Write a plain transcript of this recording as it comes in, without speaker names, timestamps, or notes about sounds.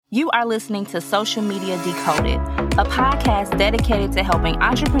You are listening to Social Media Decoded, a podcast dedicated to helping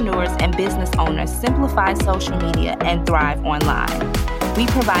entrepreneurs and business owners simplify social media and thrive online. We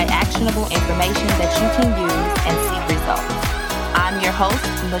provide actionable information that you can use and see results. I'm your host,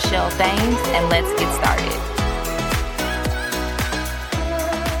 Michelle Thames, and let's get started.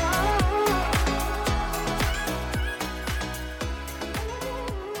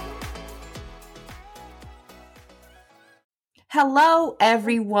 Hello,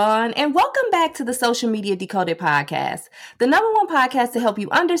 everyone, and welcome back to the Social Media Decoded podcast, the number one podcast to help you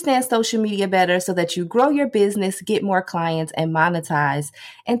understand social media better so that you grow your business, get more clients, and monetize.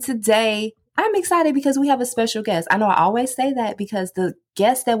 And today, I'm excited because we have a special guest. I know I always say that because the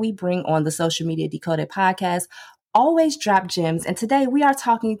guests that we bring on the Social Media Decoded podcast always drop gems. And today we are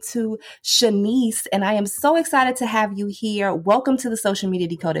talking to Shanice, and I am so excited to have you here. Welcome to the Social Media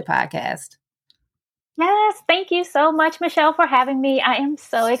Decoded podcast. Yes, thank you so much, Michelle, for having me. I am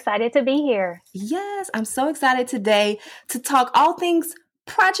so excited to be here. Yes, I'm so excited today to talk all things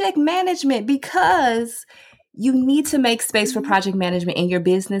project management because you need to make space for project management in your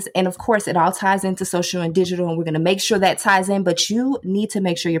business. And of course, it all ties into social and digital, and we're going to make sure that ties in, but you need to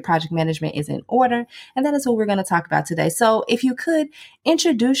make sure your project management is in order. And that is what we're going to talk about today. So if you could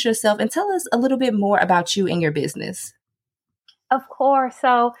introduce yourself and tell us a little bit more about you and your business. Of course.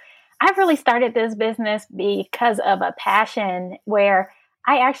 So I've really started this business because of a passion where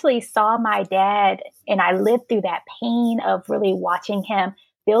I actually saw my dad and I lived through that pain of really watching him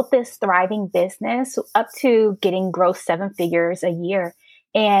build this thriving business up to getting gross 7 figures a year.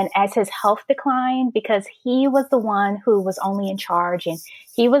 And as his health declined, because he was the one who was only in charge and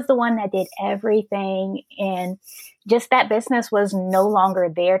he was the one that did everything, and just that business was no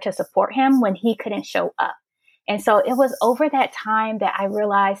longer there to support him when he couldn't show up. And so it was over that time that I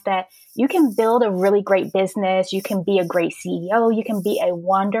realized that you can build a really great business. You can be a great CEO. You can be a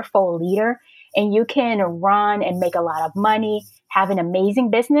wonderful leader, and you can run and make a lot of money, have an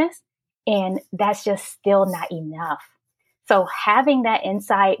amazing business. And that's just still not enough. So having that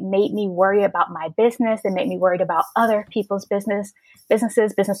insight made me worry about my business and made me worried about other people's business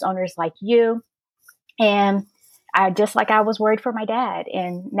owners like you. And I was worried for my dad.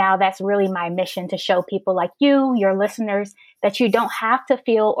 And now that's really my mission, to show people like you, your listeners, that you don't have to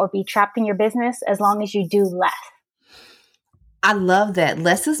feel or be trapped in your business as long as you do less. I love that.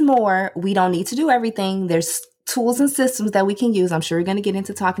 Less is more. We don't need to do everything. There's tools and systems that we can use. I'm sure we're going to get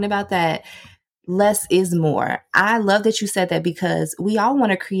into talking about that. Less is more. I love that you said that because we all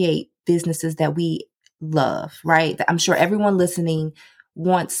want to create businesses that we love, right? I'm sure everyone listening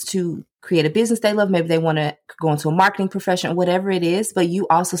wants to create a business they love. Maybe they want to go into a marketing profession, whatever it is, but you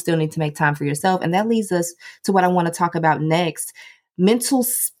also still need to make time for yourself. And that leads us to what I want to talk about next, mental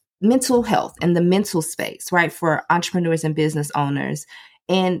health and the mental space, right? For entrepreneurs and business owners.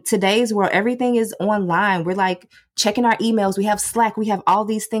 In today's world, everything is online. We're like checking our emails. We have Slack. We have all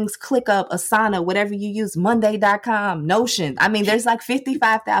these things, ClickUp, Asana, whatever you use, Monday.com, Notion. I mean, there's like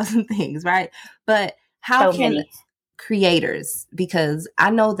 55,000 things, right? But how can creators, because I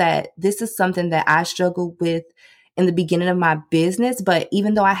know that this is something that I struggled with in the beginning of my business, but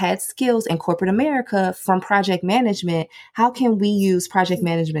even though I had skills in corporate America from project management, how can we use project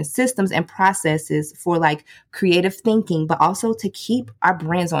management systems and processes for like creative thinking, but also to keep our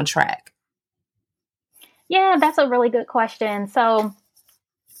brands on track? Yeah, that's a really good question. So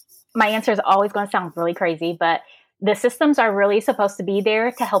my answer is always going to sound really crazy, but the systems are really supposed to be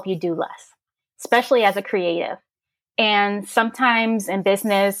there to help you do less, especially as a creative. And sometimes in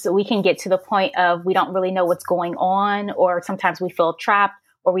business, we can get to the point of we don't really know what's going on, or sometimes we feel trapped,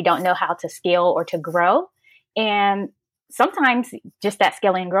 or we don't know how to scale or to grow. And sometimes just that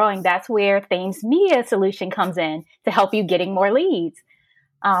scaling and growing, that's where Thames Media Solution comes in to help you getting more leads.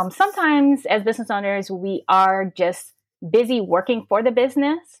 Sometimes as business owners, we are just busy working for the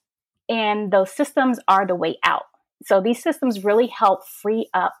business, and those systems are the way out. So these systems really help free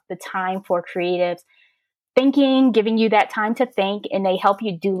up the time for creatives thinking, giving you that time to think, and they help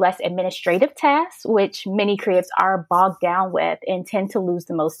you do less administrative tasks, which many creatives are bogged down with and tend to lose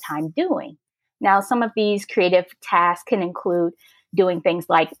the most time doing. Now, some of these creative tasks can include doing things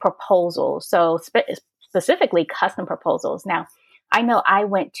like proposals, so specifically custom proposals. Now, I know I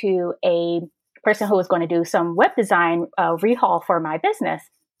went to a person who was going to do some web design rehaul for my business,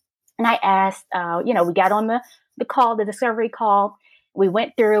 and I asked, we got on the discovery call. We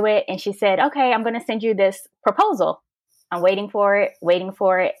went through it, and she said, okay, I'm going to send you this proposal. I'm waiting for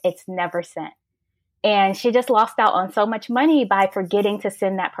it. It's never sent. And she just lost out on so much money by forgetting to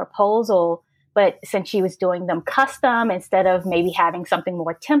send that proposal But since she was doing them custom, instead of maybe having something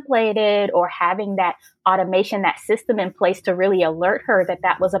more templated or having that automation, that system in place to really alert her that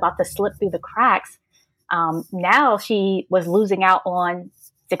that was about to slip through the cracks, now she was losing out on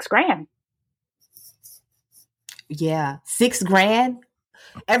 $6,000. Yeah. $6,000.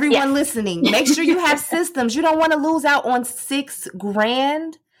 Everyone Yes. listening, make sure you have systems. You don't want to lose out on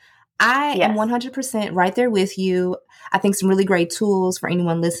 $6,000. I am 100% right there with you. I think some really great tools for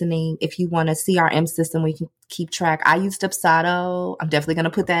anyone listening. If you want a CRM system where you can keep track, I use Dubsado. I'm definitely going to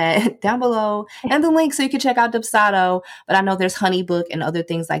put that down below and the link so you can check out Dubsado. But I know there's Honeybook and other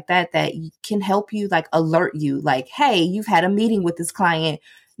things like that that can help you, like alert you, like, hey, you've had a meeting with this client.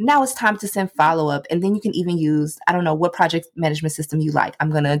 Now it's time to send follow-up. And then you can even use, I don't know what project management system you like.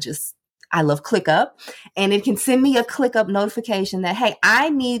 I love ClickUp, and it can send me a ClickUp notification that, hey, I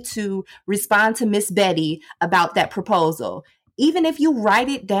need to respond to Miss Betty about that proposal. Even if you write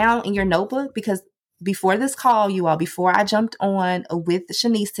it down in your notebook, because before this call, before I jumped on with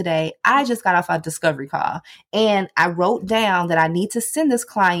Shanice today, I just got off a discovery call and I wrote down that I need to send this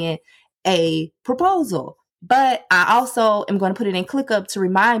client a proposal. But I also am going to put it in ClickUp to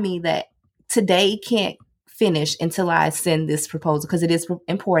remind me that today can't finish until I send this proposal because it is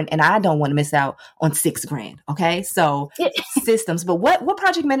important and I don't want to miss out on $6,000. Okay. So systems, but what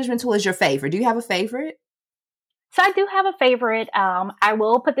project management tool is your favorite? Do you have a favorite? So I do have a favorite. I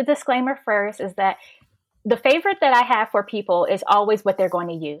will put the disclaimer first is that the favorite that I have for people is always what they're going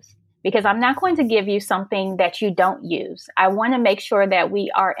to use, because I'm not going to give you something that you don't use. I want to make sure that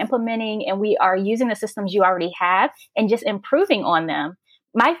we are implementing and we are using the systems you already have and just improving on them.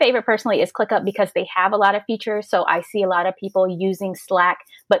 My favorite personally is ClickUp because they have a lot of features. So I see a lot of people using Slack,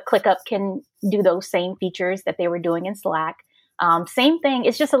 but ClickUp can do those same features that they were doing in Slack. Same thing.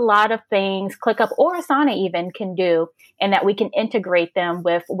 It's just a lot of things ClickUp or Asana even can do, and that we can integrate them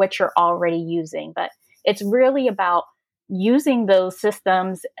with what you're already using. But it's really about using those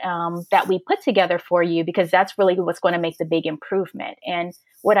systems that we put together for you, because that's really what's going to make the big improvement. And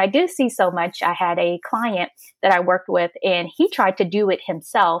what I do see so much, I had a client that I worked with and he tried to do it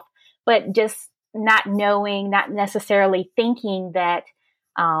himself, but just not knowing, not necessarily thinking that,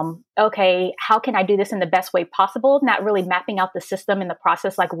 okay, how can I do this in the best way possible? Not really mapping out the system and the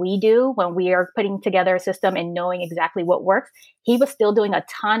process like we do when we are putting together a system and knowing exactly what works. He was still doing a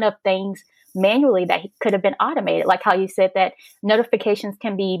ton of things manually that could have been automated. Like how you said that notifications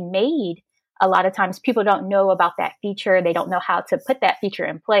can be made. A lot of times people don't know about that feature. They don't know how to put that feature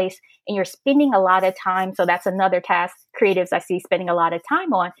in place. And you're spending a lot of time. So that's another task creatives I see spending a lot of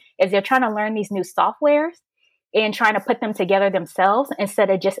time on, is they're trying to learn these new softwares and trying to put them together themselves instead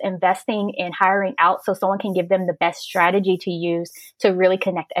of just investing in hiring out so someone can give them the best strategy to use to really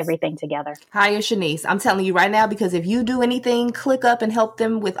connect everything together. Hire Shanice. I'm telling you right now, because if you do anything, click up and help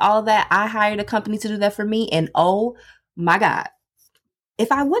them with all of that. I hired a company to do that for me, and oh my God,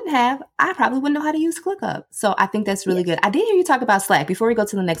 if I wouldn't have, I probably wouldn't know how to use ClickUp. So I think that's really good. I did hear you talk about Slack before we go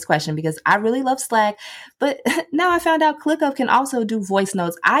to the next question, because I really love Slack. But now I found out ClickUp can also do voice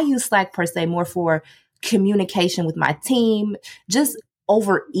notes. I use Slack per se more for communication with my team, just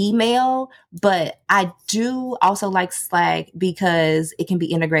over email. But I do also like Slack because it can be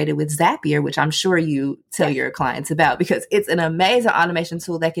integrated with Zapier, which I'm sure you tell your clients about, because it's an amazing automation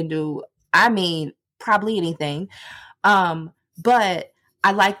tool that can do, probably anything. But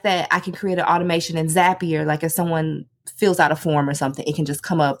I like that I can create an automation in Zapier. Like if someone fills out a form or something, it can just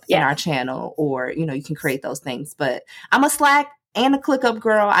come up in our channel, or, you can create those things. But I'm a Slack and a ClickUp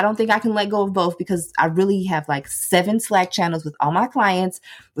girl. I don't think I can let go of both, because I really have like 7 Slack channels with all my clients,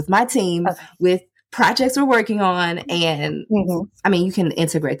 with my team, with projects we're working on. And you can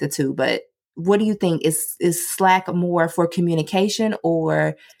integrate the two, but what do you think? Is Slack more for communication,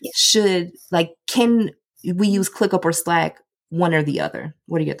 or can we use ClickUp or Slack, one or the other?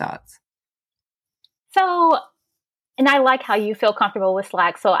 What are your thoughts? So, and I like how you feel comfortable with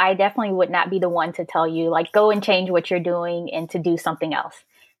Slack. So I definitely would not be the one to tell you, like, go and change what you're doing and to do something else.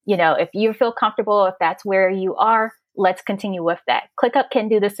 If you feel comfortable, if that's where you are, let's continue with that. ClickUp can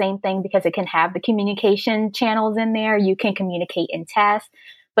do the same thing because it can have the communication channels in there. You can communicate in tasks.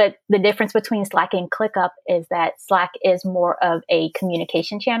 But the difference between Slack and ClickUp is that Slack is more of a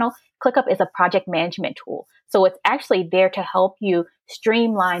communication channel. ClickUp is a project management tool. So it's actually there to help you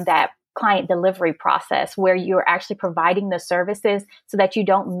streamline that client delivery process, where you're actually providing the services so that you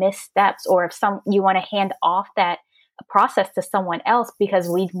don't miss steps, or if you want to hand off that process to someone else, because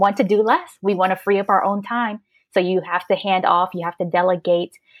we want to do less. We want to free up our own time. So you have to hand off, you have to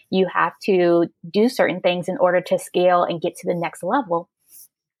delegate, you have to do certain things in order to scale and get to the next level.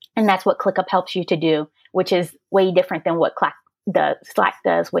 And that's what ClickUp helps you to do, which is way different than what the Slack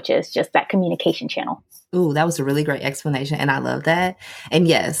does, which is just that communication channel. Ooh, that was a really great explanation. And I love that. And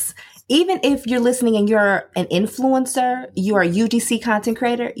yes, even if you're listening and you're an influencer, you're a UGC content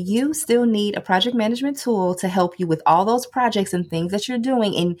creator, you still need a project management tool to help you with all those projects and things that you're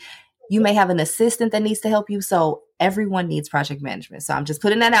doing. And you may have an assistant that needs to help you. So everyone needs project management. So I'm just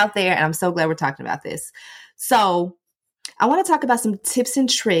putting that out there. And I'm so glad we're talking about this. So I want to talk about some tips and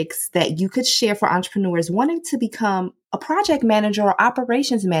tricks that you could share for entrepreneurs wanting to become a project manager or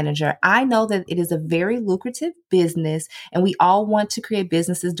operations manager. I know that it is a very lucrative business and we all want to create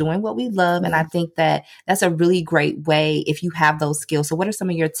businesses doing what we love. And I think that that's a really great way if you have those skills. So what are some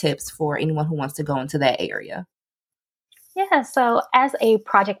of your tips for anyone who wants to go into that area? Yeah, so as a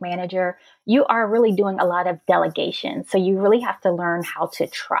project manager, you are really doing a lot of delegation. So you really have to learn how to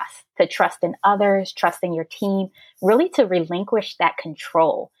trust in others, trust in your team, really to relinquish that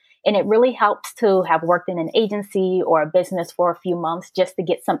control. And it really helps to have worked in an agency or a business for a few months just to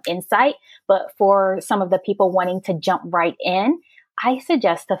get some insight. But for some of the people wanting to jump right in, I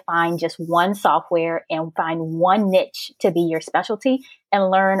suggest to find just one software and find one niche to be your specialty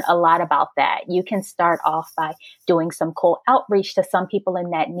and learn a lot about that. You can start off by doing some cold outreach to some people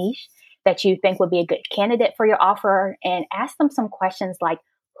in that niche that you think would be a good candidate for your offer and ask them some questions like,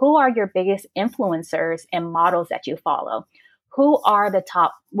 who are your biggest influencers and models that you follow? What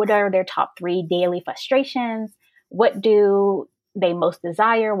are their top 3 daily frustrations? What do they most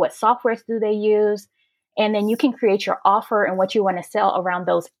desire? What softwares do they use? And then you can create your offer and what you want to sell around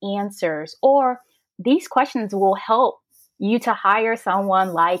those answers. Or these questions will help you to hire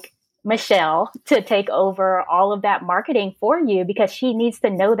someone like Michelle to take over all of that marketing for you because she needs to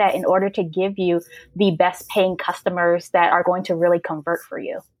know that in order to give you the best paying customers that are going to really convert for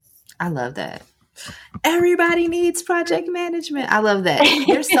you. I love that. Everybody needs project management. I love that.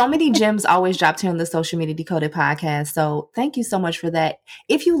 There's so many gems always dropped here on the Social Media Decoded podcast. So thank you so much for that.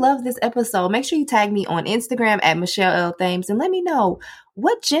 If you love this episode, make sure you tag me on Instagram at Michelle L. Thames and let me know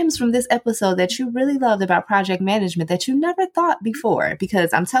what gems from this episode that you really loved about project management that you never thought before.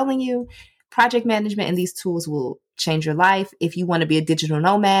 Because I'm telling you, project management and these tools will change your life. If you want to be a digital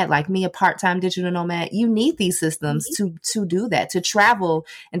nomad, like me, a part-time digital nomad, you need these systems to do that, to travel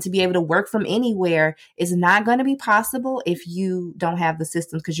and to be able to work from anywhere is not going to be possible if you don't have the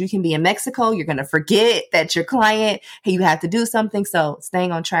systems because you can be in Mexico. You're going to forget that your client, hey, you have to do something. So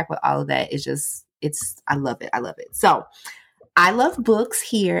staying on track with all of that is just, I love it. I love it. So I love books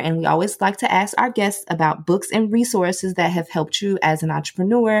here, and we always like to ask our guests about books and resources that have helped you as an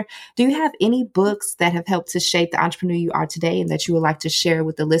entrepreneur. Do you have any books that have helped to shape the entrepreneur you are today and that you would like to share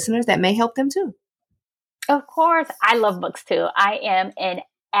with the listeners that may help them too? Of course, I love books too. I am an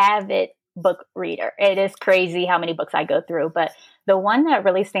avid book reader. It is crazy how many books I go through, but the one that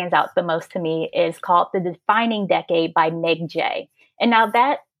really stands out the most to me is called The Defining Decade by Meg Jay. And now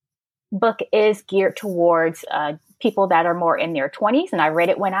that book is geared towards people that are more in their 20s. And I read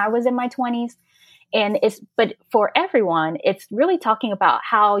it when I was in my 20s. But for everyone, it's really talking about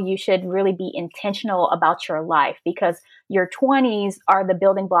how you should really be intentional about your life because your 20s are the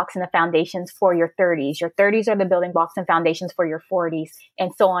building blocks and the foundations for your 30s. Your 30s are the building blocks and foundations for your 40s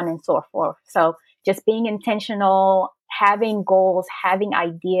and so on and so forth. So just being intentional, having goals, having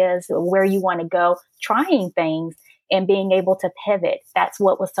ideas where you want to go, trying things and being able to pivot. That's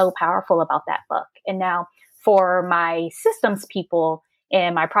what was so powerful about that book. And now for my systems people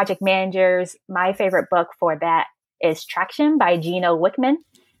and my project managers, my favorite book for that is Traction by Gino Wickman.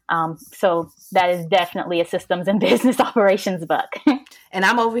 So that is definitely a systems and business operations book. And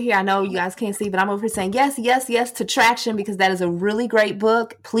I'm over here. I know you guys can't see, but I'm over here saying yes, yes, yes to Traction because that is a really great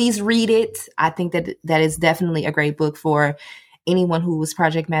book. Please read it. I think that is definitely a great book for anyone who was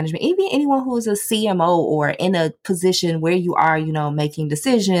project management, even anyone who is a CMO or in a position where you are, making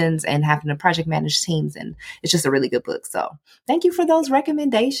decisions and having to project manage teams. And it's just a really good book. So thank you for those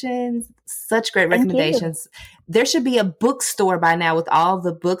recommendations. Such great recommendations. There should be a bookstore by now with all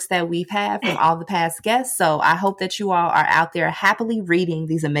the books that we've had from all the past guests. So I hope that you all are out there happily reading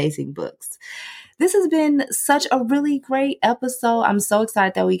these amazing books. This has been such a really great episode. I'm so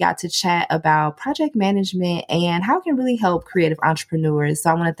excited that we got to chat about project management and how it can really help creative entrepreneurs.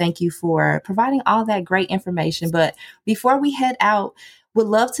 So I want to thank you for providing all that great information. But before we head out, would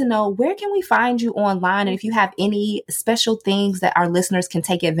love to know where can we find you online? And if you have any special things that our listeners can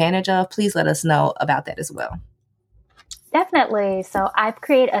take advantage of, please let us know about that as well. Definitely. So I've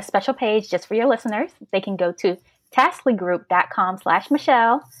created a special page just for your listeners. They can go to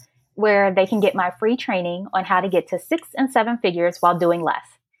taskleygroup.com/Michelle. where they can get my free training on how to get to 6 and 7 figures while doing less.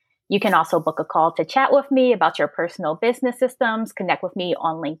 You can also book a call to chat with me about your personal business systems, connect with me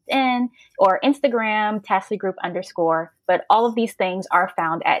on LinkedIn or Instagram, @. But all of these things are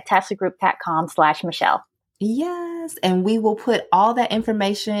found at tasklygroup.com/Michelle. Yes. And we will put all that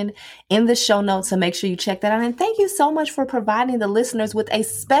information in the show notes, so make sure you check that out. And thank you so much for providing the listeners with a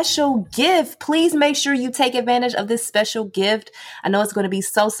special gift. Please make sure you take advantage of this special gift. I know it's going to be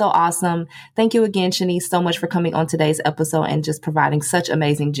so awesome. Thank you again, Shanice, so much for coming on today's episode and just providing such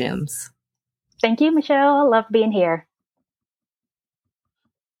amazing gems. Thank you, Michelle. I love being here.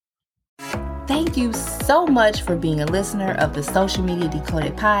 Thank you so much for being a listener of the Social Media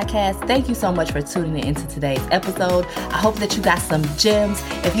Decoded podcast. Thank you so much for tuning into today's episode. I hope that you got some gems.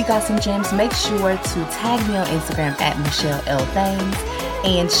 If you got some gems, make sure to tag me on Instagram @Michelle L. Thames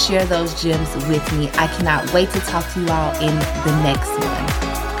and share those gems with me. I cannot wait to talk to you all in the next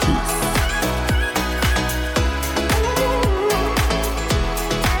one.